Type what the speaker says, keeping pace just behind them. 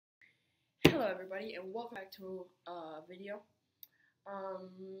Hello everybody and welcome back to a video.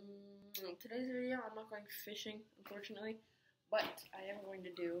 Today's video I'm not going fishing unfortunately, but I am going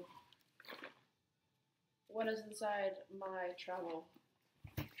to do what is inside my travel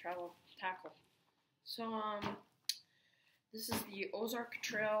tackle. So this is the Ozark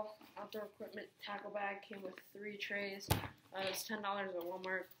Trail outdoor equipment tackle bag. Came with 3 trays. It's $10 at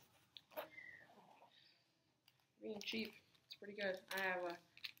Walmart. Being cheap, it's pretty good. I have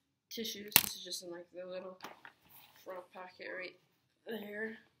tissues. This is just in like the little front pocket right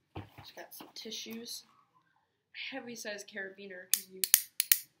there. Just got some tissues. Heavy size carabiner because you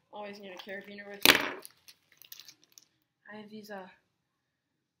always need a carabiner with you. I have these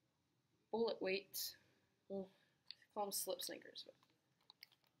bullet weights. Well, I call them slip sinkers, but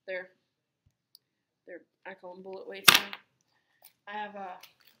they're I call them bullet weights now. I have I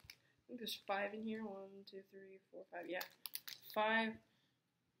think there's 5 in here. 1, 2, 3, 4, 5. Yeah, 5.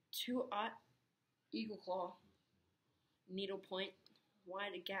 2-aught eagle claw, needle point,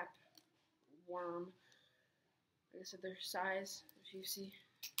 wide gap worm. Like I said, their size, if you see,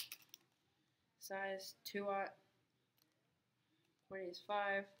 size 2-aught, point is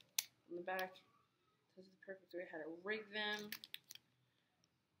 5. On the back, this is the perfect way how to rig them.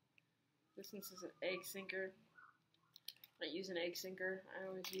 This one is an egg sinker. I don't use an egg sinker. I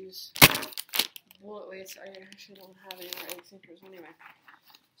always use bullet weights. I actually don't have any more egg sinkers anyway.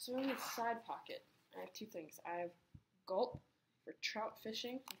 So in the side pocket, I have 2 things. I have gulp for trout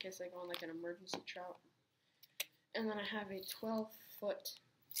fishing, in case I go on like an emergency trout. And then I have a 12-foot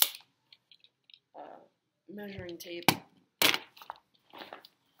measuring tape.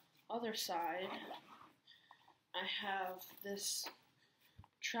 Other side, I have this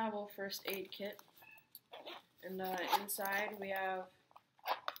travel first aid kit. And inside we have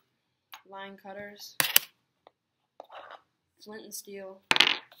line cutters, flint and steel.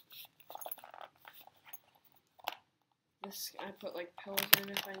 This I put like pills in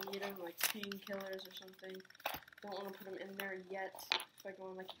if I need them, like painkillers or something. Don't want to put them in there yet. If I go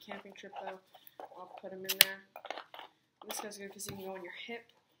on like a camping trip though, I'll put them in there. This guy's good because you can go on your hip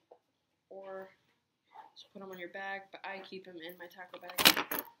or just put them on your bag, but I keep them in my tackle bag.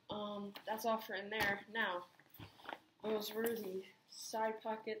 That's all for in there. Now, those were the side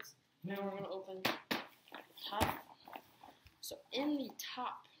pockets. Now we're going to open the top. So in the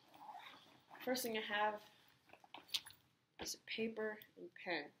top, first thing I have is a paper and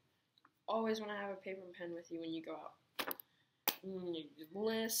pen. Always want to have a paper and pen with you when you go out.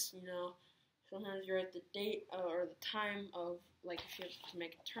 Lists, you know, sometimes you write the date or the time of, like if you have to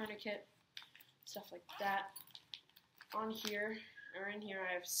make a tourniquet, stuff like that. On here, or in here,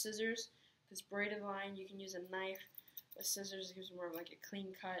 I have scissors. This braided line, you can use a knife. With scissors, it gives more of like a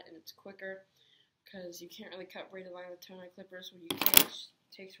clean cut and it's quicker because you can't really cut braided line with toenail clippers. When you can, it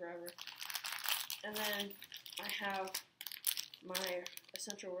takes forever. And then I have my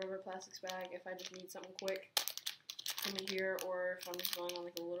Essential River Plastics bag if I just need something quick from here, or if I'm just going on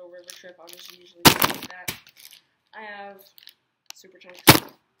like a little river trip, I'll just usually do like that. I have Super Chunks.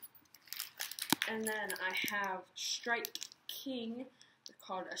 And then I have Strike King. They're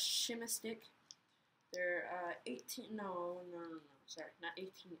called a shimmy stick. They're 18, sorry, not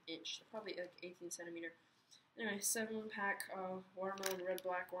 18 inch. They're probably like 18 centimeter. Anyway, 7-pack of watermelon red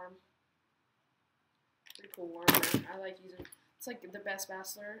black worm. Pretty cool worm. I like using. It's like the best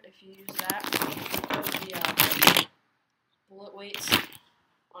Bassler. If you use that, the bullet weights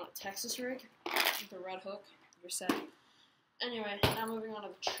on a Texas rig with a red hook, you're set. Anyway, now moving on to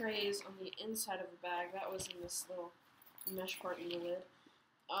the trays on the inside of the bag. That was in this little mesh part in the lid.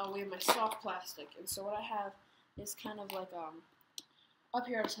 We have my soft plastic, and so what I have is kind of like up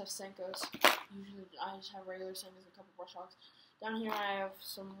here I just have Senkos. Usually I just have regular Senkos and a couple brush hogs. Down here I have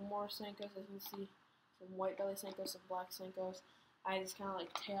some more Senkos, as you can see. Some white belly Senkos, some black Senkos. I have these kind of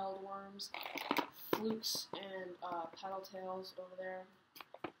like tailed worms, flukes, and paddle tails over there.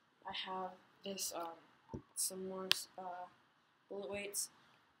 I have this, some more bullet weights,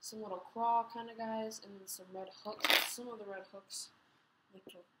 some little claw kind of guys, and then some red hooks. Some of the red hooks like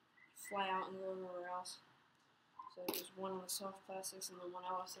to fly out and go nowhere else. So there's one on the soft plastics and then one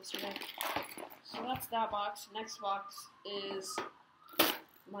I lost yesterday. So that's that box. Next box is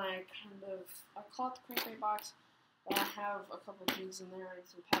my kind of, I call it the crankbait box, but I have a couple jigs in there and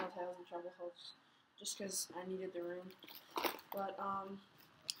some paddle tails and treble hooks, just because I needed the room. But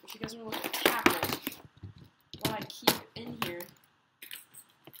if you guys want to look at tackles, what I keep in here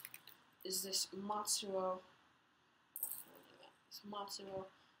is this Matsuo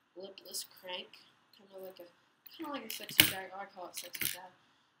lipless crank, kind of like a sexy bag. I call it sexy bag.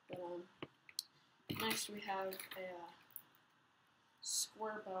 But next we have a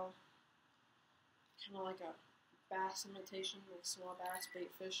square bow kind of like a bass imitation, like small bass,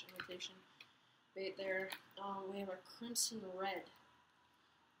 bait fish imitation bait there. We have a crimson red.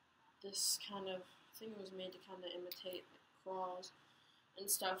 This kind of thing was made to kind of imitate like craws and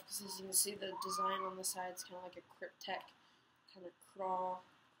stuff, because as you can see, the design on the side is kind of like a cryptek kind of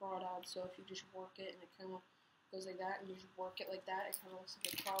crawdad. So if you just work it and it kind of goes like that, and you just work it like that, it kind of looks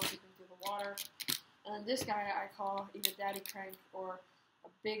like a crawl keeping through the water. And then this guy I call either daddy crank or a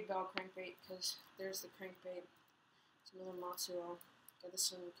big bell crankbait, because there's the crankbait. It's another Matsuo. Got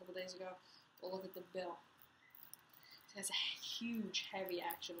this one a couple days ago. But look at the bill. It has a huge, heavy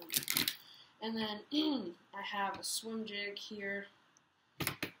action on it. And then I have a swim jig here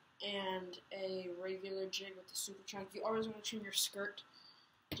and a regular jig with the super chunk. You always want to trim your skirt.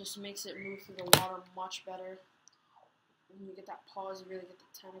 It just makes it move through the water much better. When you get that pause, you really get the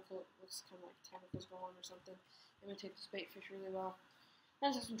tentacle. It looks kind of like tentacles going on or something. Imitate this bait fish really well. I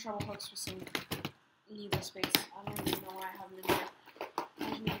just have some treble hooks with some needle baits. I don't even know why I have them in there. I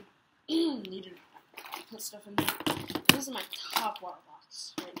just need to put stuff in there. And this is my top water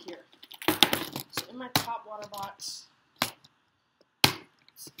box right here. So in my top water box,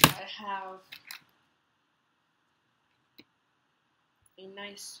 I have a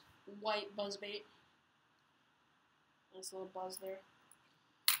nice white buzzbait. Nice little buzz there.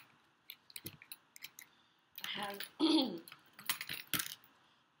 I have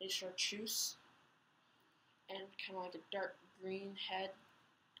a chartreuse and kind of like a dark green head.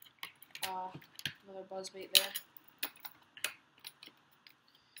 Another buzzbait there.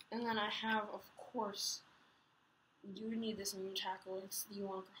 And then I have, of course, you need this in your tackle. It's the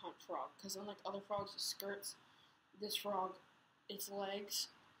Yunker Hunt frog, because unlike other frogs with skirts, this frog, its legs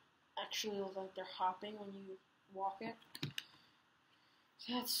actually look like they're hopping when you walk it.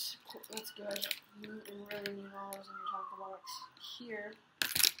 So that's good. You really need all those in your tackle box. Here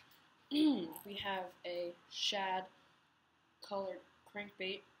we have a shad colored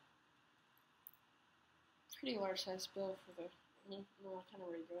crankbait. Pretty large size bill for the kind of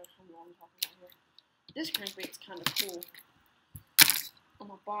regular. I don't know what I'm talking about here. This crankbait's kind of cool. On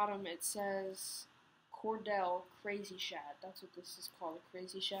the bottom it says Cordell Crazy Shad. That's what this is called, a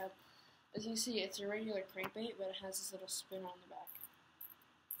Crazy Shad. As you can see, it's a regular crankbait, but it has this little spinner on the back.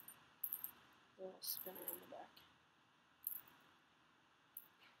 Little spinner on the back.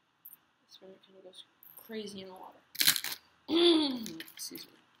 The spinner kind of goes crazy in the water. Excuse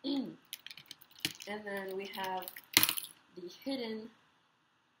me. And then we have the hidden,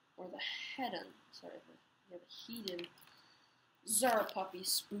 or the headon, sorry, the hidden Zara Puppy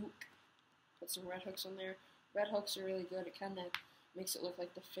Spook. Put some red hooks on there. Red hooks are really good. It kind of makes it look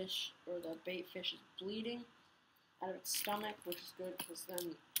like the fish, or the bait fish, is bleeding out of its stomach, which is good because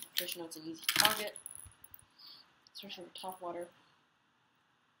then the fish knows it's an easy target, especially for top water.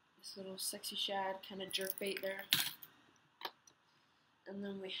 This little sexy shad kind of jerk bait there. And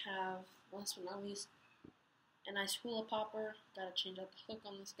then we have, last but not least, a nice hula popper. Gotta change out the hook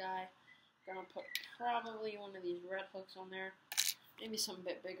on this guy. Gonna put probably one of these red hooks on there. Maybe something a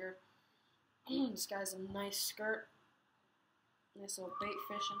bit bigger. This guy's a nice skirt. Nice little bait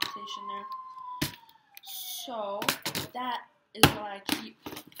fish imitation there. So, that is what I keep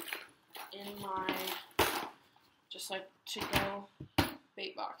in my, just like, to-go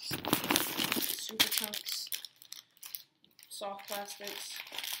bait box. Super chunks, soft plastics,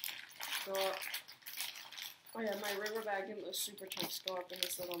 go up. Oh yeah, my river bag and the super chunks go up in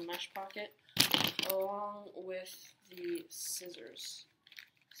this little mesh pocket, along with the scissors.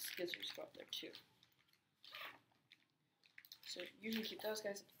 Scissors go up there too. So you can keep those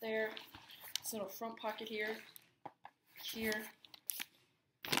guys up there. This little front pocket here.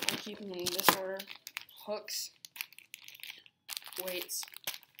 I'm keeping them in this order. Hooks, weights,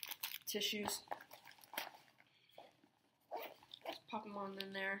 tissues. Just pop them on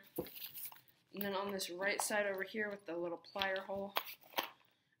in there. And then on this right side over here with the little plier hole,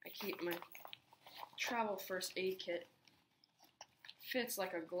 I keep my travel first aid kit. Fits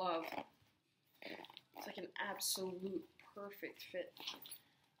like a glove. It's like an absolute perfect fit.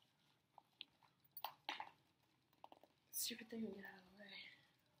 Stupid thing will get out of the way.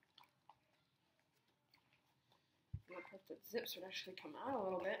 I'm gonna hope the zips would actually come out a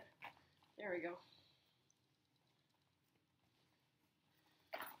little bit. There we go.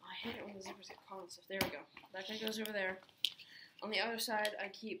 I hate it when the zippers get caught and stuff. There we go. That guy goes over there. On the other side, I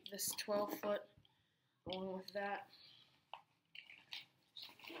keep this 12-foot along with that.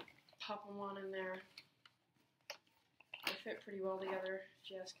 Pop them on in there. They fit pretty well together, if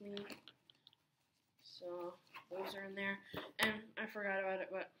you ask me. So those are in there. And I forgot about it,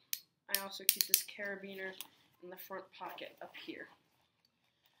 but I also keep this carabiner in the front pocket up here.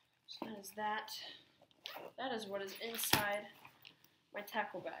 So that is that. that is what is inside my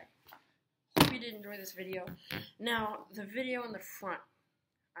tackle bag. Hope you did enjoy this video. Now, the video in the front,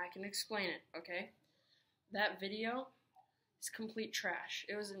 I can explain it, okay? That video is complete trash.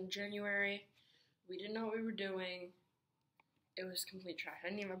 It was in January. We didn't know what we were doing. It was complete trash. I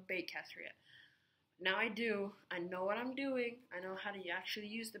didn't even have a bait caster yet. Now I do. I know what I'm doing. I know how to actually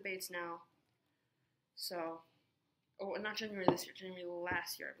use the baits now. So, oh, not January this year, January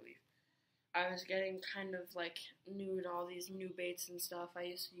last year, I believe. I was getting kind of like new to all these new baits and stuff. I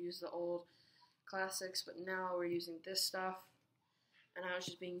used to use the old classics, but now we're using this stuff. And I was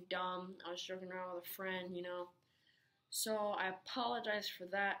just being dumb. I was joking around with a friend, you know. So I apologize for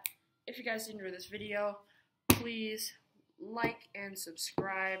that. If you guys enjoyed this video, please like and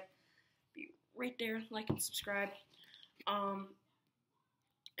subscribe. Be right there, like and subscribe. And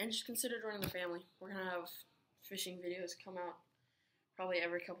just consider joining the family. We're gonna have fishing videos come out probably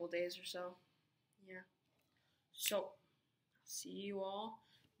every couple days or so. Yeah. So, see you all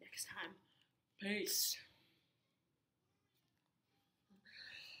next time. Peace.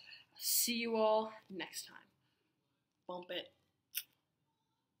 See you all next time. Bump it.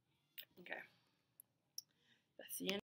 Okay. That's the end.